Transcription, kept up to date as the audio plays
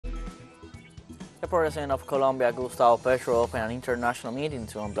The President of Colombia, Gustavo Petro, opened an international meeting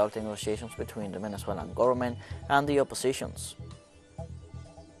to unblock the negotiations between the Venezuelan government and the oppositions.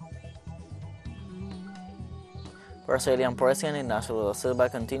 Brazilian President Ignacio Lula Silva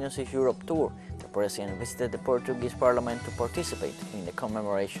continues his Europe tour. The President visited the Portuguese Parliament to participate in the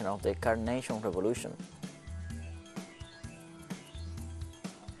commemoration of the Carnation Revolution.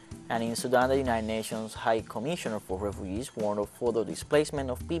 And in Sudan, the United Nations High Commissioner for Refugees warned of further displacement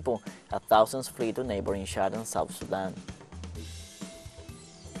of people as thousands flee to neighboring Chad and South Sudan.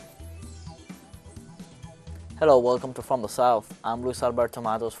 Hello, welcome to From the South. I'm Luis Alberto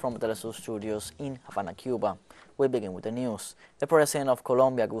Matos from teleSUR studios in Havana, Cuba. We begin with the news. The President of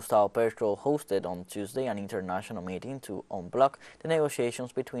Colombia, Gustavo Petro, hosted on Tuesday an international meeting to unblock the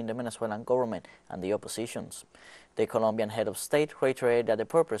negotiations between the Venezuelan government and the oppositions. The Colombian head of state reiterated that the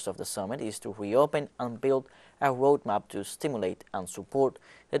purpose of the summit is to reopen and build a roadmap to stimulate and support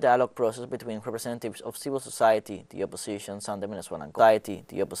the dialogue process between representatives of civil society, the oppositions, and the Venezuelan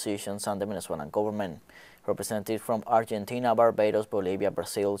government. Representatives from Argentina, Barbados, Bolivia,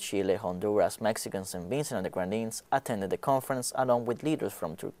 Brazil, Chile, Honduras, Mexico, St. Vincent and the Grenadines attended the conference along with leaders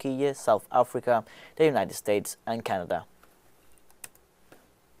from Turkey, South Africa, the United States, and Canada.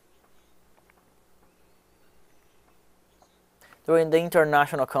 During the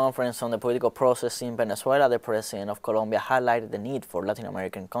international conference on the political process in Venezuela, the President of Colombia highlighted the need for Latin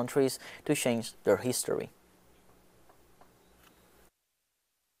American countries to change their history.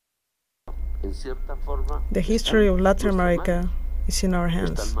 The history of Latin America is in our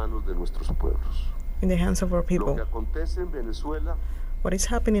hands, in the hands of our people. What is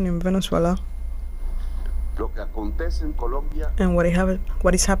happening in Venezuela and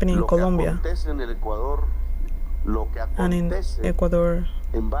what is happening in Colombia and in Ecuador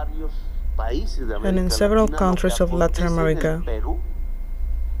and in several countries of Latin America,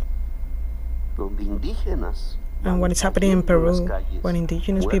 and what is happening in Peru when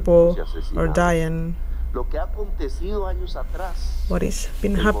indigenous people are dying, what has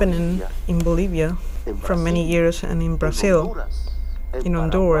been happening in Bolivia for many years, and in Brazil, in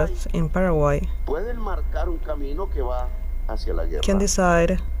Honduras, in Paraguay, can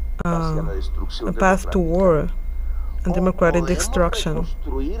decide a path to war and democratic destruction,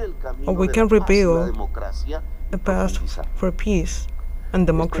 or we can rebuild a path for peace and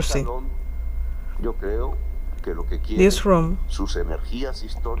democracy. This room,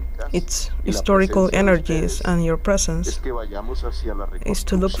 its historical energies and your presence, is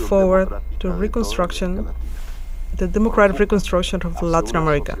to look forward to reconstruction, the democratic reconstruction of Latin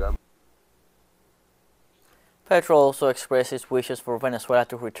America. Petro also expressed his wishes for Venezuela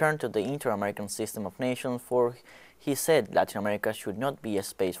to return to the inter-American system of nations, for he said Latin America should not be a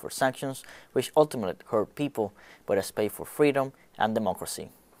space for sanctions, which ultimately hurt people, but a space for freedom and democracy.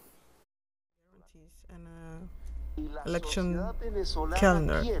 Election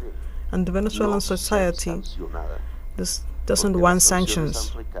calendar, and the Venezuelan society doesn't want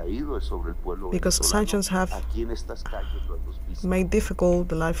sanctions, because sanctions have made difficult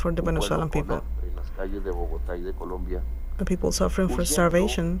the life for the Venezuelan people. The people suffering from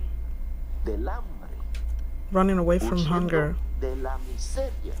starvation, running away from hunger,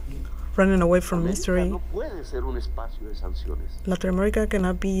 running away from misery. Latin America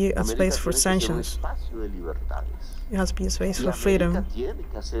cannot be a space for sanctions. It has to be a space for freedom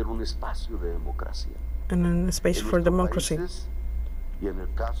and a space for democracy.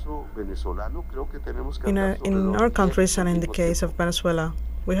 In our countries and in the case of Venezuela,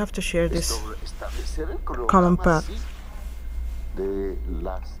 we have to share this common path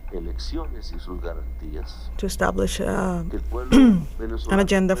to establish an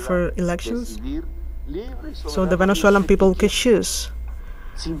agenda for elections so the Venezuelan people can choose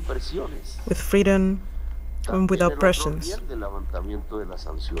with freedom and without pressures.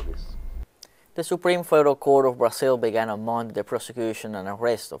 The Supreme Federal Court of Brazil began on Monday the prosecution and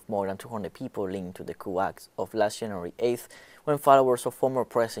arrest of more than 200 people linked to the coup acts of last January 8th, when followers of former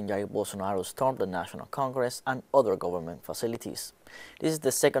President Jair Bolsonaro stormed the National Congress and other government facilities. This is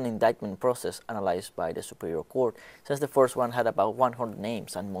the second indictment process analyzed by the Superior Court, since the first one had about 100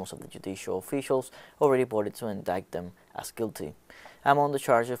 names and most of the judicial officials already voted to indict them as guilty. Among the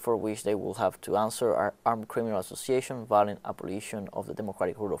charges for which they will have to answer are armed criminal association, violent abolition of the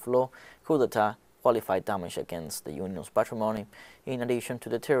democratic rule of law, coup d'etat, qualified damage against the union's patrimony, in addition to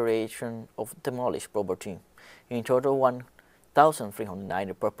deterioration of demolished property. In total,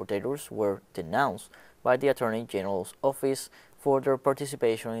 1,390 perpetrators were denounced by the Attorney General's office for their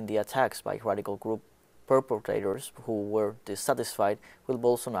participation in the attacks by radical group perpetrators who were dissatisfied with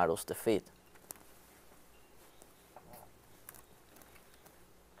Bolsonaro's defeat.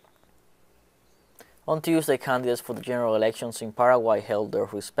 On Tuesday, candidates for the general elections in Paraguay held their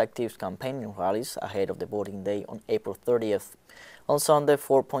respective campaigning rallies ahead of the voting day on April 30th. On Sunday,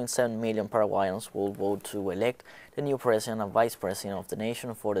 4.7 million Paraguayans will vote to elect the new president and vice president of the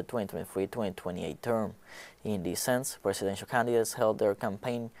nation for the 2023-2028 term. In this sense, presidential candidates held their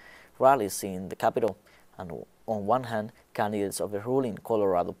campaign rallies in the capital, and on one hand, candidates of the ruling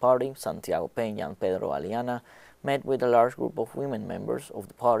Colorado Party, Santiago Peña and Pedro Aliana, met with a large group of women members of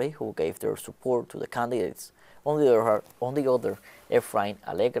the party who gave their support to the candidates. On the other, Efrain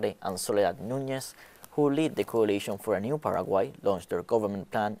Alegre and Soledad Núñez, who lead the Coalition for a New Paraguay, launched their government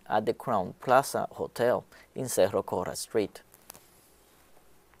plan at the Crown Plaza Hotel in Cerro Corra Street.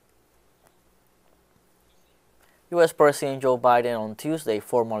 U.S. President Joe Biden on Tuesday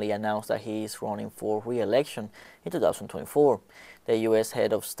formally announced that he is running for re-election in 2024. The U.S.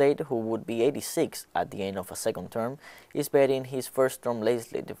 head of state, who would be 86 at the end of a second term, is betting his first-term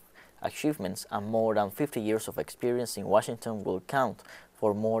legislative achievements and more than 50 years of experience in Washington will count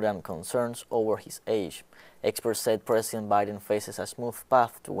for more than concerns over his age. Experts said President Biden faces a smooth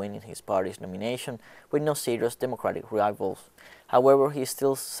path to winning his party's nomination with no serious Democratic rivals. However, he is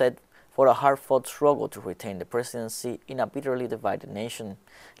still set for a hard-fought struggle to retain the presidency in a bitterly divided nation.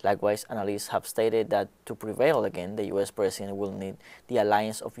 Likewise, analysts have stated that to prevail again, the U.S. president will need the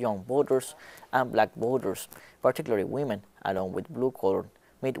alliance of young voters and black voters, particularly women, along with blue-collar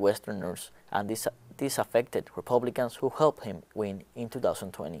Midwesterners and disaffected Republicans who helped him win in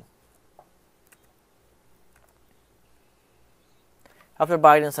 2020. After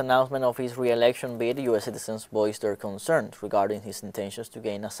Biden's announcement of his re-election bid, U.S. citizens voiced their concerns regarding his intentions to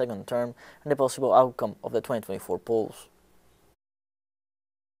gain a second term and the possible outcome of the 2024 polls.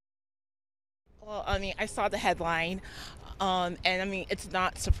 Well, I saw the headline, and it's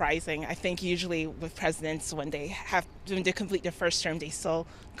not surprising. I think usually with presidents, when they complete their first term, they still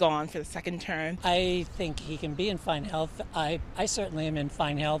go on for the second term. I think he can be in fine health. I certainly am in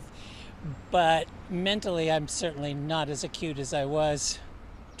fine health, but mentally I'm certainly not as acute as I was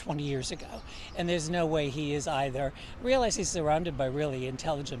 20 years ago. And there's no way he is either. I realize he's surrounded by really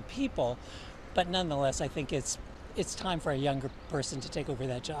intelligent people, but nonetheless, I think it's time for a younger person to take over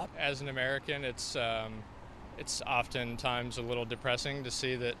that job. As an American, it's oftentimes a little depressing to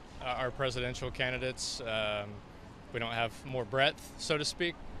see that our presidential candidates, we don't have more breadth, so to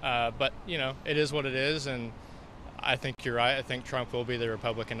speak. But, it is what it is, and I think you're right. I think Trump will be the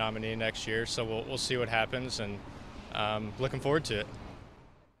Republican nominee next year, so we'll see what happens, and looking forward to it.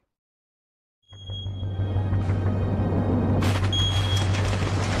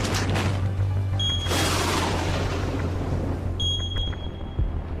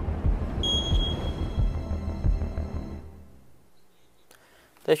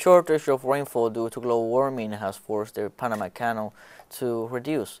 The shortage of rainfall due to global warming has forced the Panama Canal to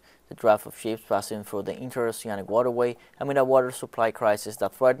reduce the draft of ships passing through the interoceanic waterway amid a water supply crisis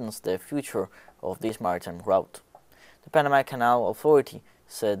that threatens the future of this maritime route. The Panama Canal Authority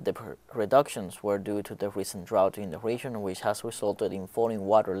said the reductions were due to the recent drought in the region, which has resulted in falling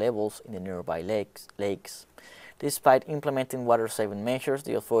water levels in the nearby lakes. Despite implementing water-saving measures,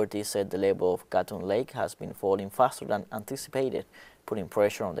 the authority said the level of Gatun Lake has been falling faster than anticipated, putting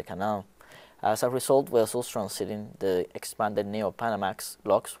pressure on the canal. As a result, vessels transiting the expanded Neo-Panamax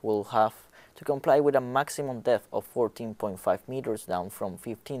locks will have to comply with a maximum depth of 14.5 meters down from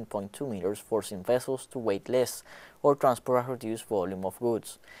 15.2 meters, forcing vessels to wait less or transport a reduced volume of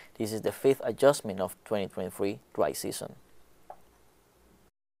goods. This is the fifth adjustment of 2023 dry season.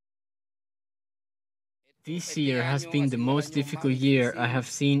 This year has been the most difficult year I have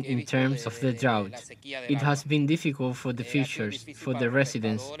seen in terms of the drought. It has been difficult for the fishers, for the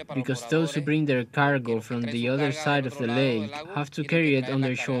residents, because those who bring their cargo from the other side of the lake have to carry it on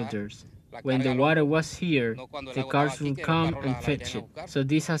their shoulders. When the water was here, the cars would come and fetch it. So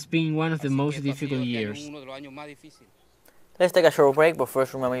this has been one of the most difficult years. Let's take a short break, but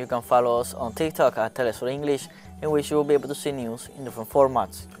first remember you can follow us on TikTok at teleSUR English, in which you will be able to see news in different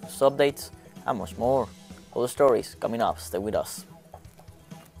formats, news updates, and much more. All the stories coming up. Stay with us.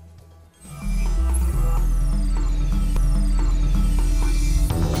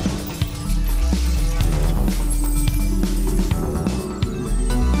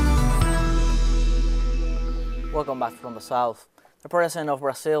 Welcome back from the south. The President of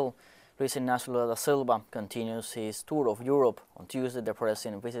Brazil, Luis Inácio Lula da Silva, continues his tour of Europe. On Tuesday, the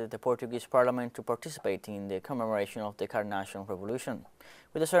President visited the Portuguese Parliament to participate in the commemoration of the Carnation Revolution.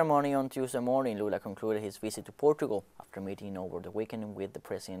 With the ceremony on Tuesday morning, Lula concluded his visit to Portugal after meeting over the weekend with the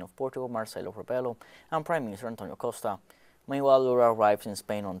President of Portugal, Marcelo Rebelo, and Prime Minister Antonio Costa. Meanwhile, Lula arrives in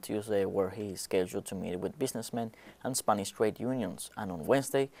Spain on Tuesday, where he is scheduled to meet with businessmen and Spanish trade unions, and on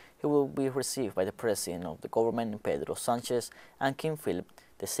Wednesday he will be received by the President of the government, Pedro Sánchez, and King Philip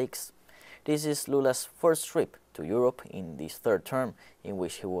VI. This is Lula's first trip to Europe in this third term, in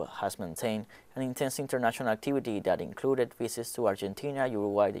which he has maintained an intense international activity that included visits to Argentina,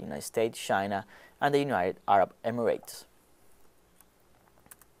 Uruguay, the United States, China, and the United Arab Emirates.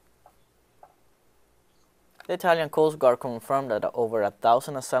 The Italian Coast Guard confirmed that over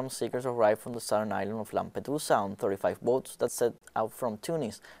 1,000 asylum seekers arrived from the southern island of Lampedusa on 35 boats that set out from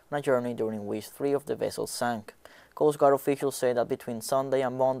Tunis on a journey during which 3 of the vessels sank. Coast Guard officials say that between Sunday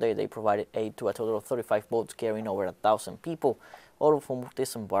and Monday they provided aid to a total of 35 boats carrying over 1,000 people, all of whom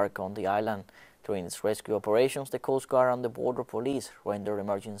disembarked on the island. During its rescue operations, the Coast Guard and the Border Police rendered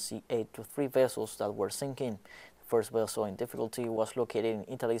emergency aid to 3 vessels that were sinking. The first vessel in difficulty was located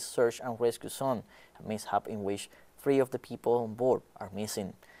in Italy's search and rescue zone, a mishap in which 3 of the people on board are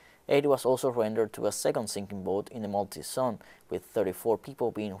missing. Aid was also rendered to a second sinking boat in the Maltese zone, with 34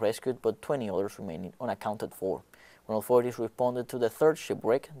 people being rescued but 20 others remaining unaccounted for. When authorities responded to the third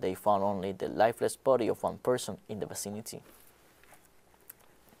shipwreck, they found only the lifeless body of 1 person in the vicinity.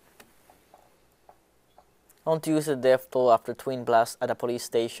 On Tuesday, the death toll after twin blasts at a police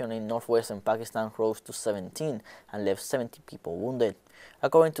station in northwestern Pakistan rose to 17 and left 70 people wounded.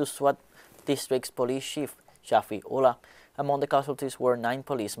 According to Swat District's police chief, Shafi Ullah, among the casualties were 9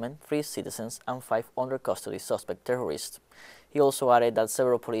 policemen, 3 citizens, and 5 under custody suspect terrorists. He also added that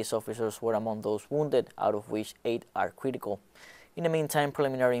several police officers were among those wounded, out of which 8 are critical. In the meantime,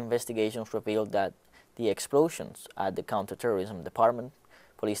 preliminary investigations revealed that the explosions at the Counterterrorism Department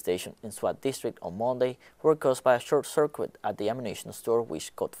police station in Swat District on Monday were caused by a short circuit at the ammunition store,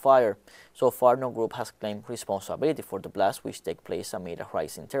 which caught fire. So far, no group has claimed responsibility for the blast, which take place amid a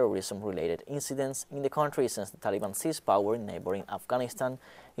rise in terrorism-related incidents in the country since the Taliban seized power in neighboring Afghanistan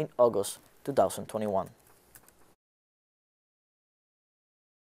in August 2021.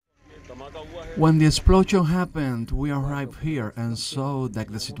 When the explosion happened, we arrived here and saw that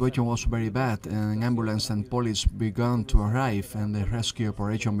the situation was very bad, and ambulance and police began to arrive and the rescue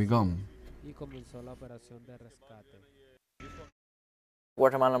operation began.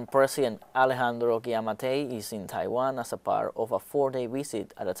 Guatemalan President Alejandro Giammattei is in Taiwan as a part of a 4-day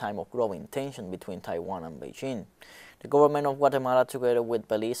visit at a time of growing tension between Taiwan and Beijing. The government of Guatemala, together with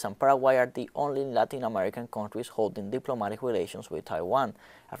Belize and Paraguay, are the only Latin American countries holding diplomatic relations with Taiwan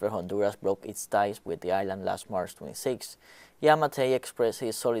after Honduras broke its ties with the island last March 26. Giammattei expressed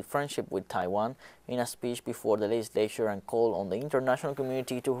his solid friendship with Taiwan in a speech before the legislature and called on the international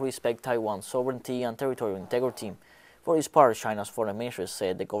community to respect Taiwan's sovereignty and territorial integrity. For its part, China's foreign ministry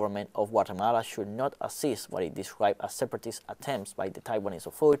said the government of Guatemala should not assist what it described as separatist attempts by the Taiwanese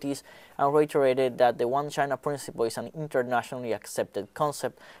authorities and reiterated that the One China principle is an internationally accepted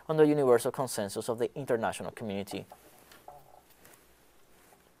concept under universal consensus of the international community.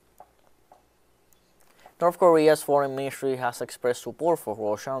 North Korea's foreign ministry has expressed support for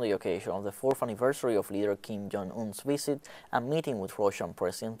Russia on the occasion of the 4th anniversary of leader Kim Jong-un's visit and meeting with Russian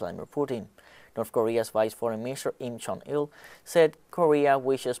President Vladimir Putin. North Korea's Vice Foreign Minister Im Chong-il said Korea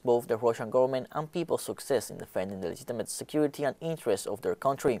wishes both the Russian government and people success in defending the legitimate security and interests of their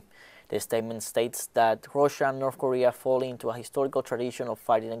country. The statement states that Russia and North Korea fall into a historical tradition of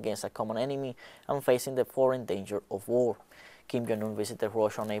fighting against a common enemy and facing the foreign danger of war. Kim Jong-un visited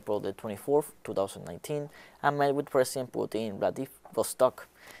Russia on April the 24th, 2019, and met with President Putin in Vladivostok.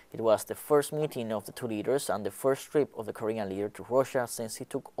 It was the first meeting of the two leaders and the first trip of the Korean leader to Russia since he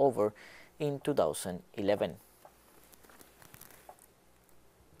took over in 2011.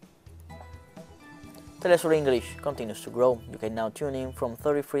 teleSUR English continues to grow. You can now tune in from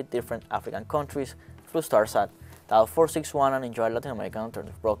 33 different African countries through StarSat, dial 461 and enjoy Latin American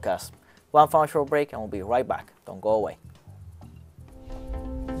alternative broadcasts. One final short break and we'll be right back. Don't go away.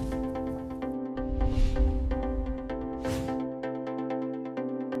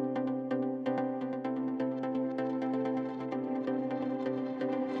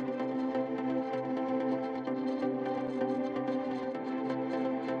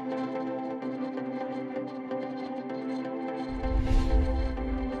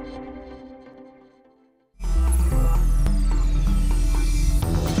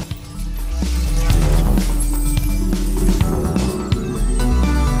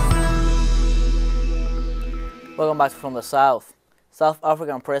 Welcome back from the South. South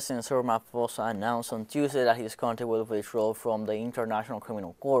African President Cyril Ramaphosa announced on Tuesday that his country will withdraw from the International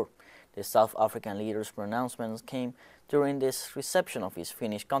Criminal Court. The South African leader's pronouncements came during this reception of his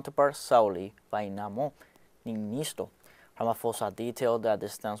Finnish counterpart, Sauli Vainamo Niinisto. Ramaphosa detailed that the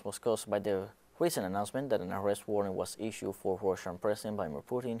stance was caused by the recent announcement that an arrest warrant was issued for Russian President Vladimir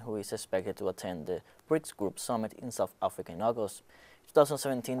Putin, who is expected to attend the BRICS Group Summit in South Africa in August. In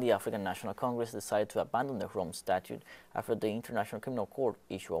 2017, the African National Congress decided to abandon the Rome Statute after the International Criminal Court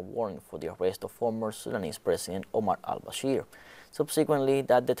issued a warrant for the arrest of former Sudanese President Omar al-Bashir. Subsequently,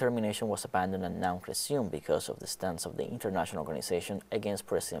 that determination was abandoned and now resumed because of the stance of the international organization against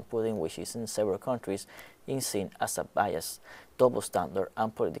President Putin, which is in several countries is seen as a biased, double standard,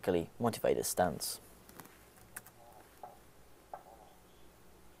 and politically motivated stance.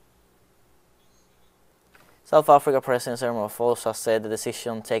 South Africa President Cyril Ramaphosa said the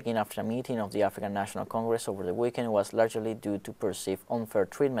decision taken after a meeting of the African National Congress over the weekend was largely due to perceived unfair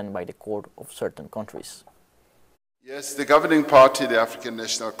treatment by the court of certain countries. Yes, the governing party, the African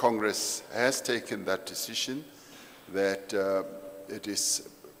National Congress, has taken that decision that it is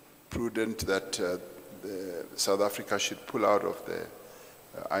prudent that South Africa should pull out of the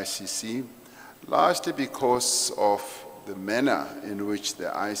ICC, largely because of the manner in which the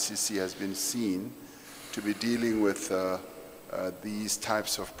ICC has been seen to be dealing with these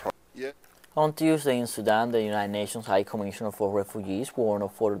types of problems. Yeah. On Tuesday in Sudan, the United Nations High Commissioner for Refugees warned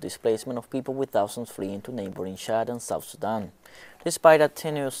of further displacement of people, with thousands fleeing to neighboring Chad and South Sudan. Despite a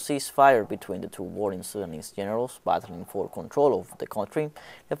tenuous ceasefire between the two warring Sudanese generals battling for control of the country,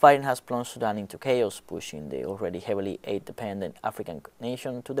 the fighting has plunged Sudan into chaos, pushing the already heavily aid-dependent African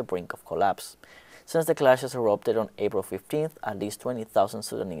nation to the brink of collapse. Since the clashes erupted on April 15th, at least 20,000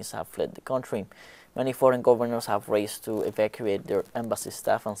 Sudanese have fled the country. Many foreign governors have raced to evacuate their embassy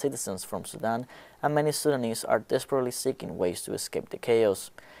staff and citizens from Sudan, and many Sudanese are desperately seeking ways to escape the chaos.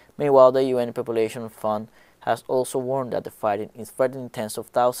 Meanwhile, the UN Population Fund has also warned that the fighting is threatening tens of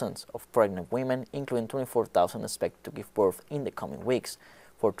thousands of pregnant women, including 24,000 expected to give birth in the coming weeks.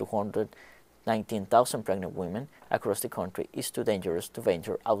 For 219,000 pregnant women across the country, it's too dangerous to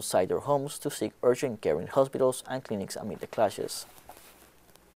venture outside their homes to seek urgent care in hospitals and clinics amid the clashes.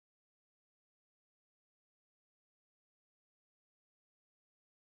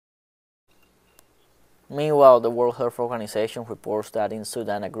 Meanwhile, the World Health Organization reports that in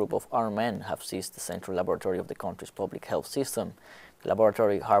Sudan, a group of armed men have seized the central laboratory of the country's public health system. The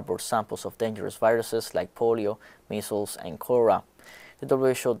laboratory harbors samples of dangerous viruses like polio, measles, and cholera. The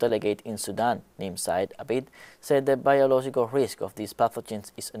WHO delegate in Sudan, named Said Abid, said the biological risk of these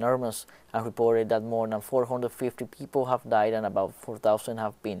pathogens is enormous and reported that more than 450 people have died and about 4,000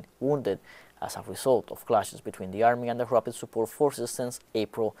 have been wounded as a result of clashes between the army and the rapid support forces since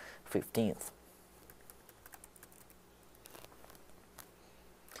April 15th.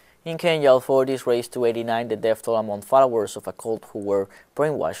 In Kenya, authorities raised to 89 the death toll among followers of a cult who were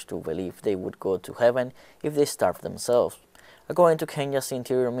brainwashed to believe they would go to heaven if they starved themselves. According to Kenya's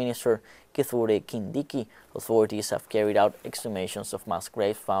Interior Minister Kithure Kindiki, authorities have carried out exhumations of mass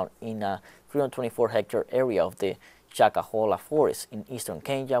graves found in a 324-hectare area of the Chakahola Forest in eastern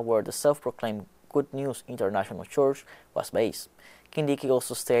Kenya, where the self-proclaimed Good News International Church was based. Kindiki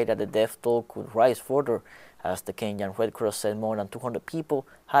also stated that the death toll could rise further, as the Kenyan Red Cross said more than 200 people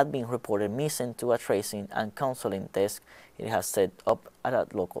had been reported missing to a tracing and counseling desk it has set up at a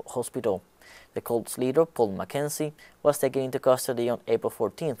local hospital. The cult's leader, Paul Mackenzie, was taken into custody on April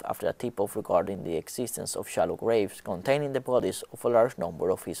 14th after a tip-off regarding the existence of shallow graves containing the bodies of a large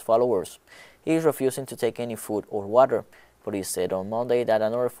number of his followers. He is refusing to take any food or water. Police said on Monday that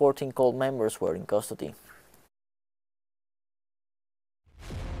another 14 cult members were in custody.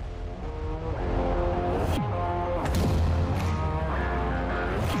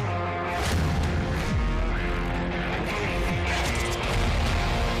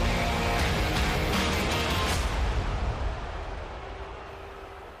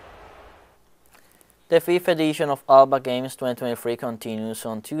 The 5th edition of Alba Games 2023 continues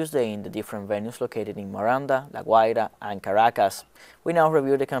on Tuesday in the different venues located in Miranda, La Guaira, and Caracas. We now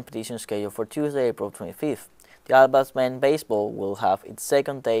review the competition schedule for Tuesday, April 25th. The Alba's men's baseball will have its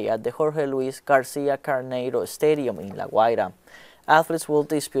second day at the Jorge Luis Garcia Carneiro Stadium in La Guaira. Athletes will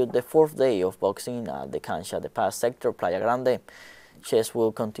dispute the 4th day of boxing at the Cancha de Paz sector, Playa Grande. Chess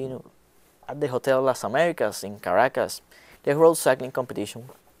will continue at the Hotel Las Americas in Caracas. The road cycling competition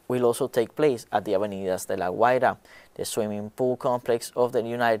will also take place at the Avenidas de La Guaira. The swimming pool complex of the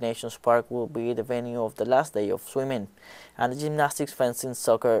United Nations Park will be the venue of the last day of swimming, and the gymnastics, fencing,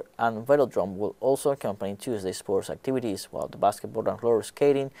 soccer, and velodrome will also accompany Tuesday's sports activities, while the basketball and roller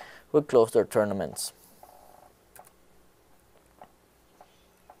skating will close their tournaments.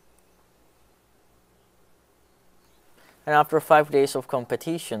 And after 5 days of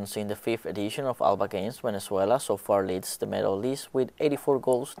competitions in the 5th edition of Alba Games, Venezuela so far leads the medal list with 84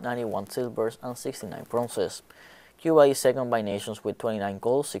 golds, 91 silvers, and 69 bronzes. Cuba is second by nations with 29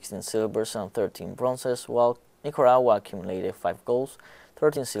 golds, 16 silvers and 13 bronzes, while Nicaragua accumulated 5 golds,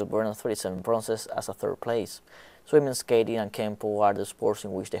 13 silver and 37 bronzes as a third place. Swimming, skating and kempo are the sports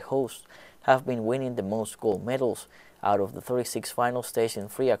in which the hosts have been winning the most gold medals. Out of the 36 final stages in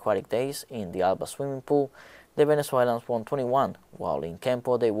 3 aquatic days in the Alba swimming pool, the Venezuelans won 21, while in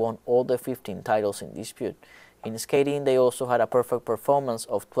kempo they won all the 15 titles in dispute. In skating, they also had a perfect performance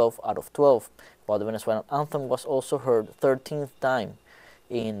of 12 out of 12, while the Venezuelan anthem was also heard 13th time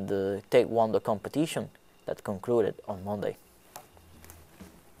in the Taekwondo competition that concluded on Monday.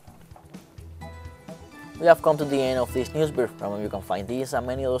 We have come to the end of this news brief. Remember, you can find these and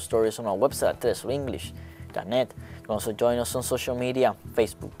many other stories on our website at telesurenglish.net. You can also join us on social media,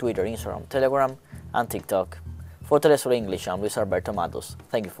 Facebook, Twitter, Instagram, Telegram, and TikTok. For TeleSUR English, I'm Luis Alberto Matos.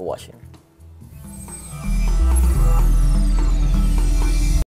 Thank you for watching.